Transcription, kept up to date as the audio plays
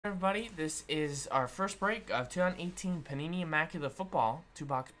Everybody, this is our first break of 2018 Panini Immaculate Football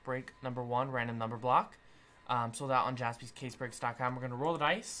 2-box break number 1, random number block. Sold out on jaspyscasebreaks.com. We're going to roll the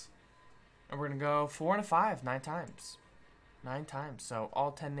dice, and we're going to go 4 and a 5, 9 times. 9 times. So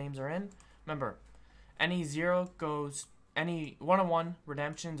all 10 names are in. Remember, any 1-on-1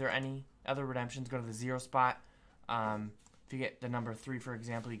 redemptions or any other redemptions go to the 0 spot. If you get the number 3, for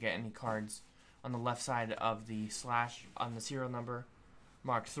example, you get any cards on the left side of the slash on the serial number.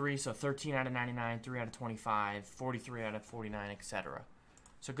 Mark 3, so 13 out of 99, 3 out of 25, 43 out of 49, etc.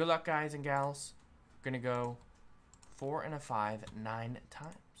 So good luck, guys and gals. We're going to go 4 and a 5, 9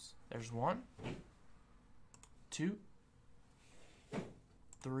 times. There's 1, 2,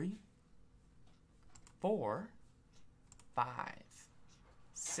 3, 4, 5,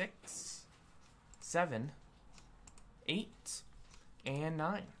 6, 7, 8, and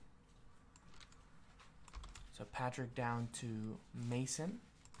 9. So Patrick down to Mason.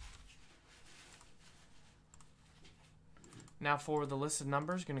 Now for the list of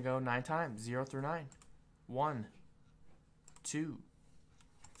numbers, going to go 9 times, 0 through 9. 1, 2,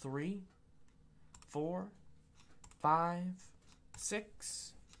 3, 4, 5,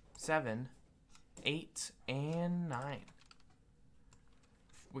 6, 7, 8, and 9.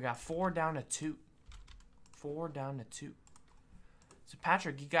 We got 4 down to 2. 4 down to 2. So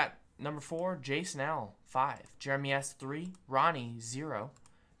Patrick, you got number 4, Jason L, 5. Jeremy S, 3. Ronnie, 0.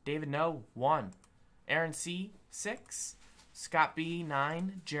 David No, 1. Aaron C, 6. Scott B,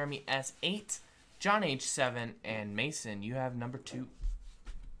 9. Jeremy S, 8. John H, 7. And Mason, you have number 2.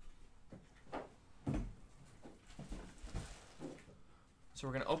 So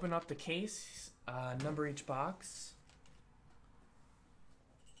we're going to open up the case, number each box.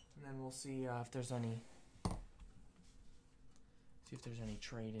 And then we'll see if there's any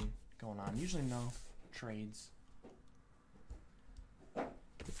trading going on. Usually no trades. In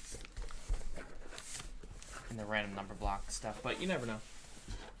the random number block stuff, but you never know.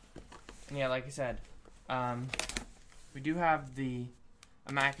 And yeah, like I said, we do have the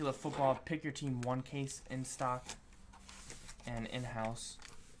Immaculate Football Pick Your Team 1 case in stock and in-house.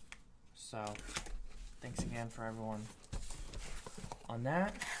 So thanks again for everyone on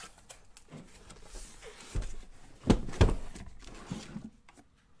that.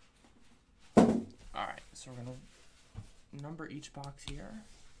 Alright, so we're going to number each box here.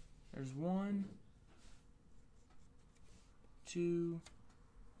 There's 1, 2,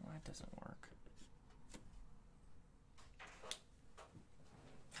 well, that doesn't work.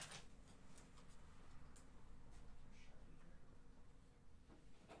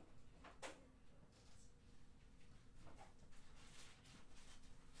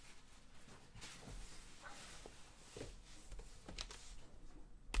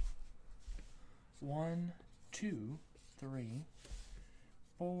 One, 2, 3,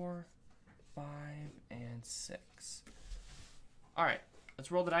 4, 5, and 6. Alright,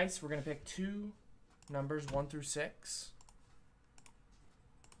 let's roll the dice. We're going to pick 2 numbers, 1 through 6.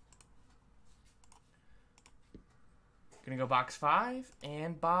 Going to go box 5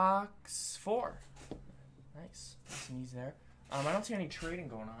 and box 4. Nice. Nice and easy there. I don't see any trading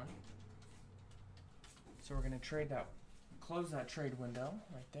going on. So we're going to close that trade window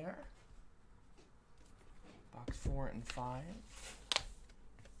right there. Box 4 and 5.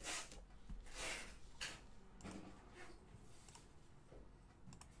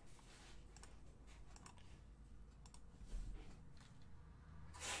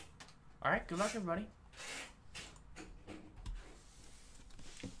 Alright, good luck everybody.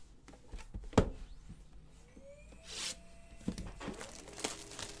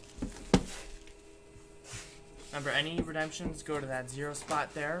 Remember, any redemptions go to that 0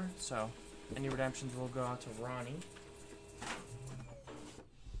 spot there, so any redemptions will go out to Ronnie.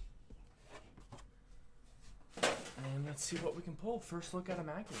 And let's see what we can pull. First look at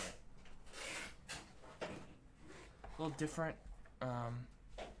Immaculate. A little different,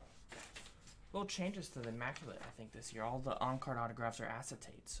 little changes to the Immaculate, I think, this year. All the on-card autographs are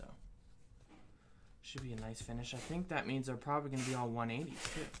acetate, so should be a nice finish. I think that means they're probably going to be all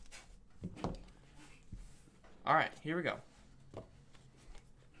 180s, too. All right, here we go.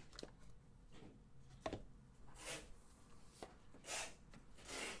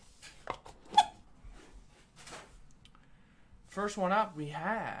 First one up, we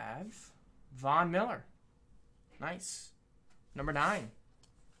have Von Miller. Nice. Number 9.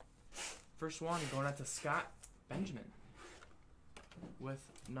 First one going out to Scott Benjamin with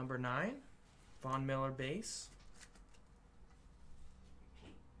number 9, Von Miller base.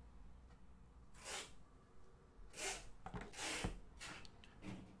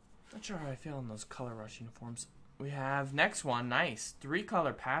 Not sure how I feel in those color rush uniforms. We have next one. Nice.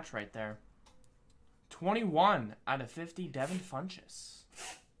 3-color patch right there. 21 out of 50, Devin Funchess.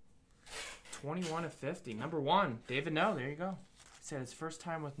 21 of 50. Number 1. David No, there you go. He said his first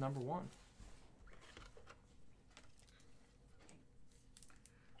time with number 1.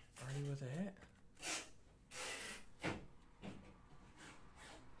 Already with a hit.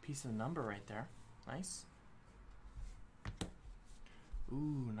 Piece of the number right there. Nice.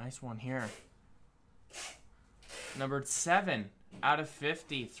 Ooh, nice one here. Numbered 7 out of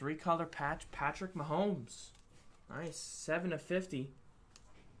 50. 3-color patch, Patrick Mahomes. Nice. 7 of 50.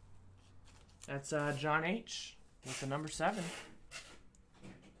 That's John H. with the number 7.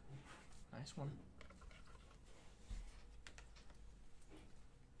 Nice one.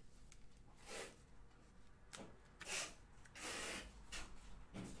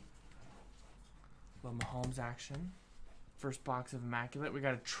 Little Mahomes action. First box of Immaculate. We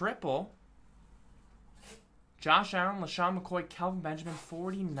got a triple. Josh Allen, LaShawn McCoy, Kelvin Benjamin,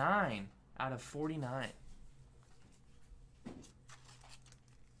 49 out of 49.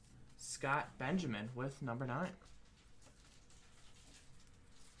 Scott Benjamin with number 9.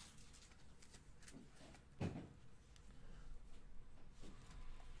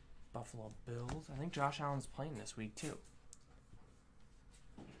 Buffalo Bills. I think Josh Allen's playing this week too.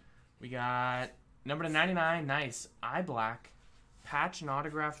 We got number 99, nice. Eye black. Patch and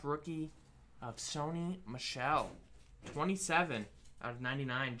autographed rookie of Sony Michel. 27 out of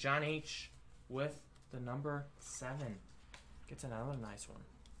 99. John H. with the number 7. Gets another nice one.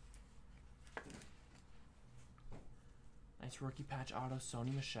 Nice rookie patch auto,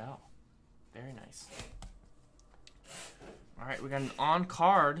 Sony Michel. Very nice. All right, we got an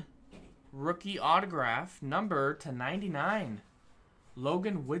on-card rookie autograph, number to 99.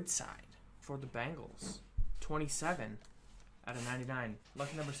 Logan Woodside for the Bengals. 27 out of 99.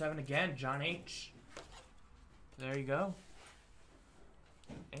 Lucky number 7 again, John H. There you go.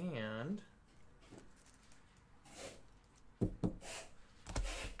 And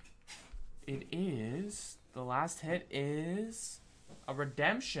it is, the last hit is a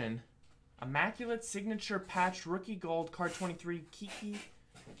redemption. Immaculate signature patch rookie gold card 23 Kiki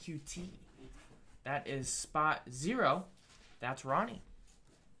QT. That is spot 0. That's Ronnie.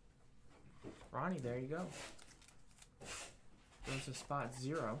 Ronnie, there you go. Goes to spot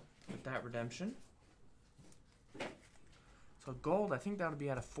 0 with that redemption. So gold, I think that'll be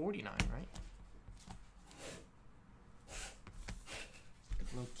out of 49, right?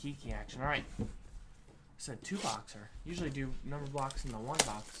 A little Kiki action. All right. It's a 2-boxer. Usually do number blocks in the 1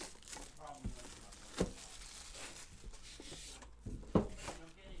 box.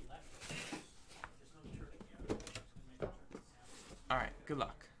 All right. Good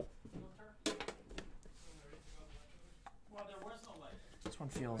luck. This one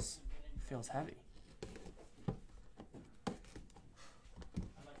feels heavy.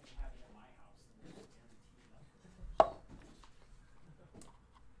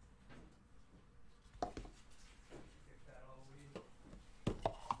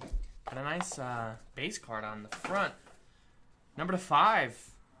 Got a nice base card on the front. Number 5,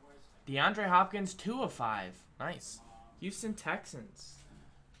 DeAndre Hopkins, 2 of 5. Nice. Houston Texans.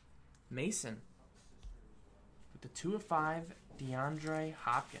 Mason with the 2 of 5, DeAndre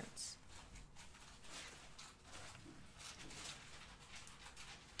Hopkins.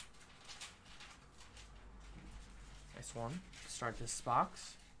 Nice one. Start this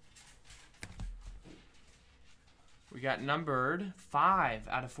box. We got numbered 5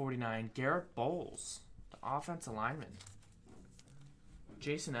 out of 49, Garrett Bowles, the offensive lineman.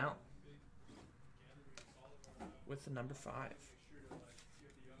 Jason L. with the number 5.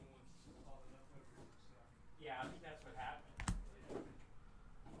 Yeah, I think that's what happened.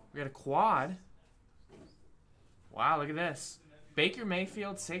 We got a quad. Wow, look at this. Baker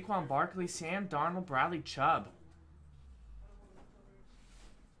Mayfield, Saquon Barkley, Sam Darnold, Bradley Chubb.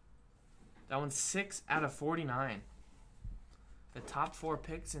 That one's 6 out of 49. The top 4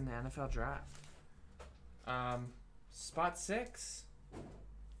 picks in the NFL draft. Spot 6.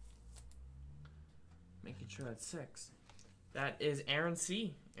 Making sure that's 6. That is Aaron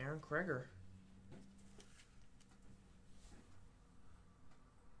C. Aaron Kreger.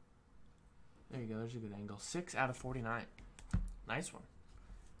 There you go. There's a good angle. 6 out of 49. Nice one.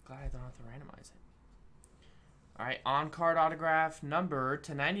 Glad I don't have to randomize it. All right. On-card autograph number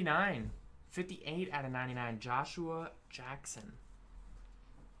to 99. 58 out of 99. Joshua Jackson.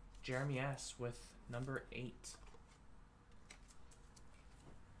 Jeremy S. with number 8.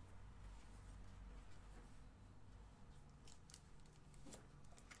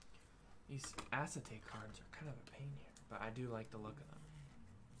 These acetate cards are kind of a pain here, but I do like the look of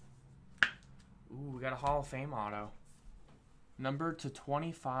them. Ooh, we got a Hall of Fame auto. Number to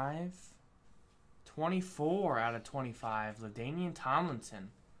 25. 24 out of 25. LaDainian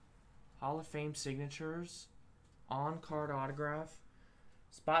Tomlinson. Hall of Fame signatures. On-card autograph.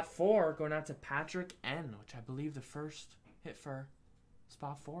 Spot 4 going out to Patrick N., which I believe the first hit for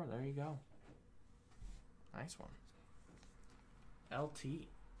spot 4. There you go. Nice one. LT. Original.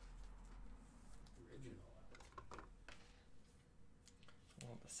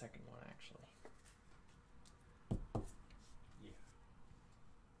 Well, the second one, actually. Yeah.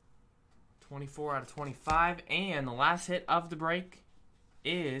 24 out of 25. And the last hit of the break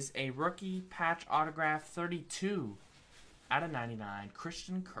is a rookie patch autograph 32 out of 99.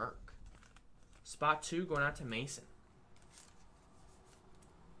 Christian Kirk. Spot 2 going out to Mason.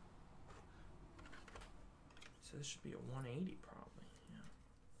 So this should be a 180 probably.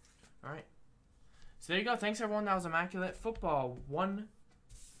 Yeah. All right. So there you go. Thanks, everyone. That was Immaculate Football. One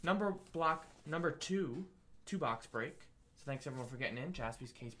number block, number 2, 2-box break. So thanks, everyone, for getting in.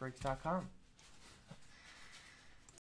 JaspysCaseBreaks.com.